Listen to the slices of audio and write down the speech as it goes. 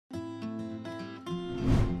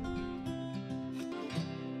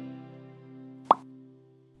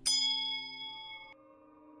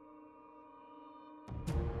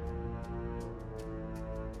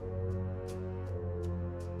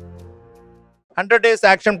100 days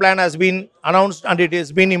action plan has been announced and it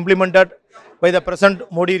has been implemented by the present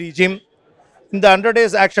Modi regime. In the 100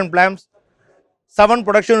 days action plans, 7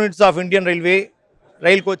 production units of Indian Railway,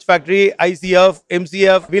 Rail Coach Factory, ICF,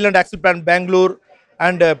 MCF, Wheel and Axle Plant Bangalore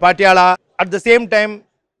and Patiala. At the same time,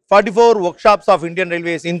 44 workshops of Indian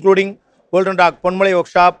Railways, including Golden Rock, Ponmalai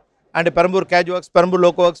Workshop and Perambur Cage Works, Perambur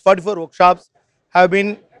Loco Works, 44 workshops have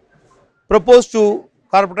been proposed to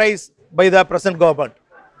corporatize by the present government.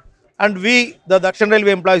 And we, the Dakshina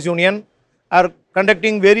Railway Employees Union, are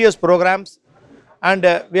conducting various programs and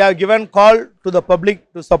we have given call to the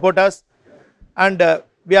public to support us. And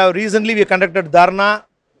we conducted Dharna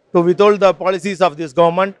to withhold the policies of this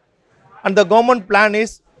government. And the government plan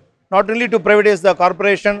is not only to privatize the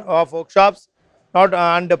corporation of workshops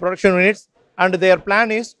and the production units, and their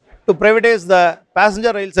plan is to privatize the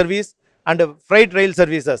passenger rail service and freight rail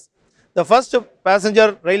services. The first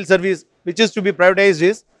passenger rail service which is to be privatized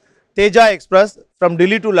is Teja Express from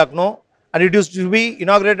Delhi to Lucknow, and it is to be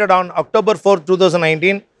inaugurated on October 4,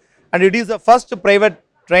 2019, and it is the first private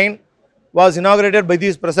train was inaugurated by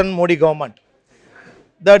this present Modi government.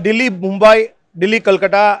 The Delhi Mumbai, Delhi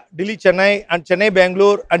Kolkata, Delhi Chennai and Chennai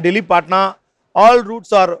Bangalore and Delhi Patna, all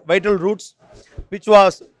routes are vital routes which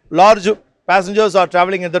was large passengers are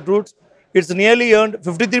travelling in the routes. It's nearly earned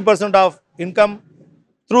 53% of income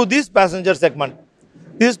through this passenger segment.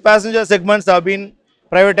 These passenger segments have been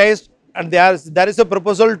privatized and there is a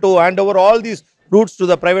proposal to hand over all these routes to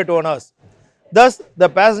the private owners. Thus, the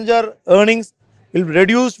passenger earnings will be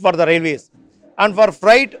reduced for the railways. And for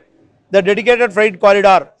freight, the dedicated freight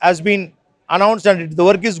corridor has been announced and the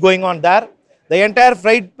work is going on there. The entire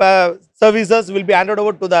freight services will be handed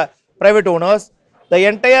over to the private owners. The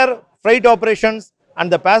entire freight operations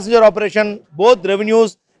and the passenger operation, both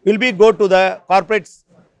revenues will be go to the corporates,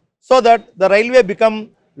 so that the railway become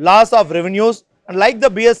loss of revenues. And like the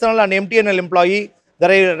BSNL and MTNL employee, the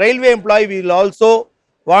railway employee will also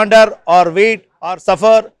wander or wait or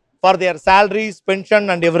suffer for their salaries, pension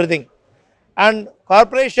and everything. And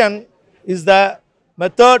corporation is the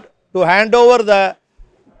method to hand over the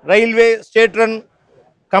railway state-run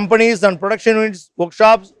companies and production units,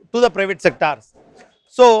 workshops to the private sectors.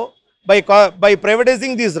 So, by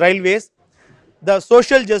privatizing these railways, the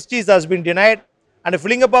social justice has been denied and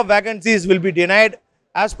filling up of vacancies will be denied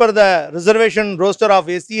as per the reservation roster of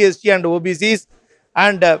SC, ST and OBCs.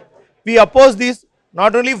 And we oppose this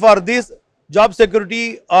not only for this job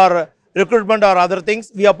security or recruitment or other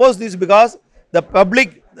things. We oppose this because the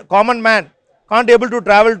public, the common man can't able to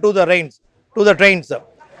travel to the trains,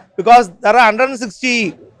 because there are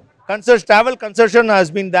 160 travel concession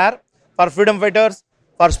has been there for freedom fighters,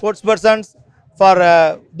 for sports persons,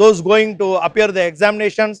 for those going to appear the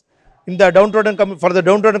examinations in the downtrodden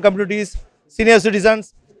communities, senior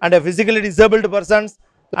citizens and physically disabled persons,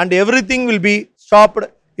 and everything will be stopped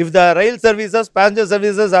if the rail services, passenger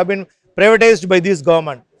services have been privatized by this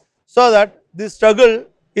government. So that this struggle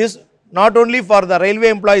is not only for the railway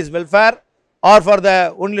employees' welfare or for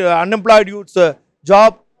the only unemployed youth's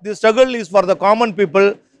job. This struggle is for the common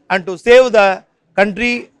people and to save the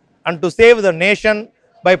country and to save the nation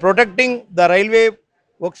by protecting the railway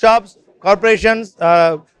workshops, corporations,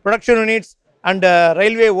 production units and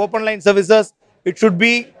railway open line services. It should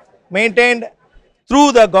be maintained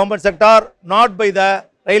through the government sector, not by the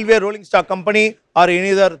railway rolling stock company or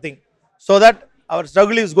any other thing. So that our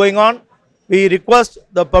struggle is going on. We request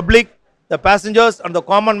the public, the passengers and the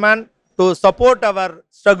common man to support our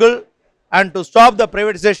struggle and to stop the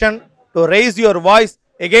privatization, to raise your voice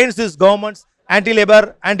against this government's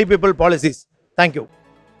anti-labor, anti-people policies. Thank you.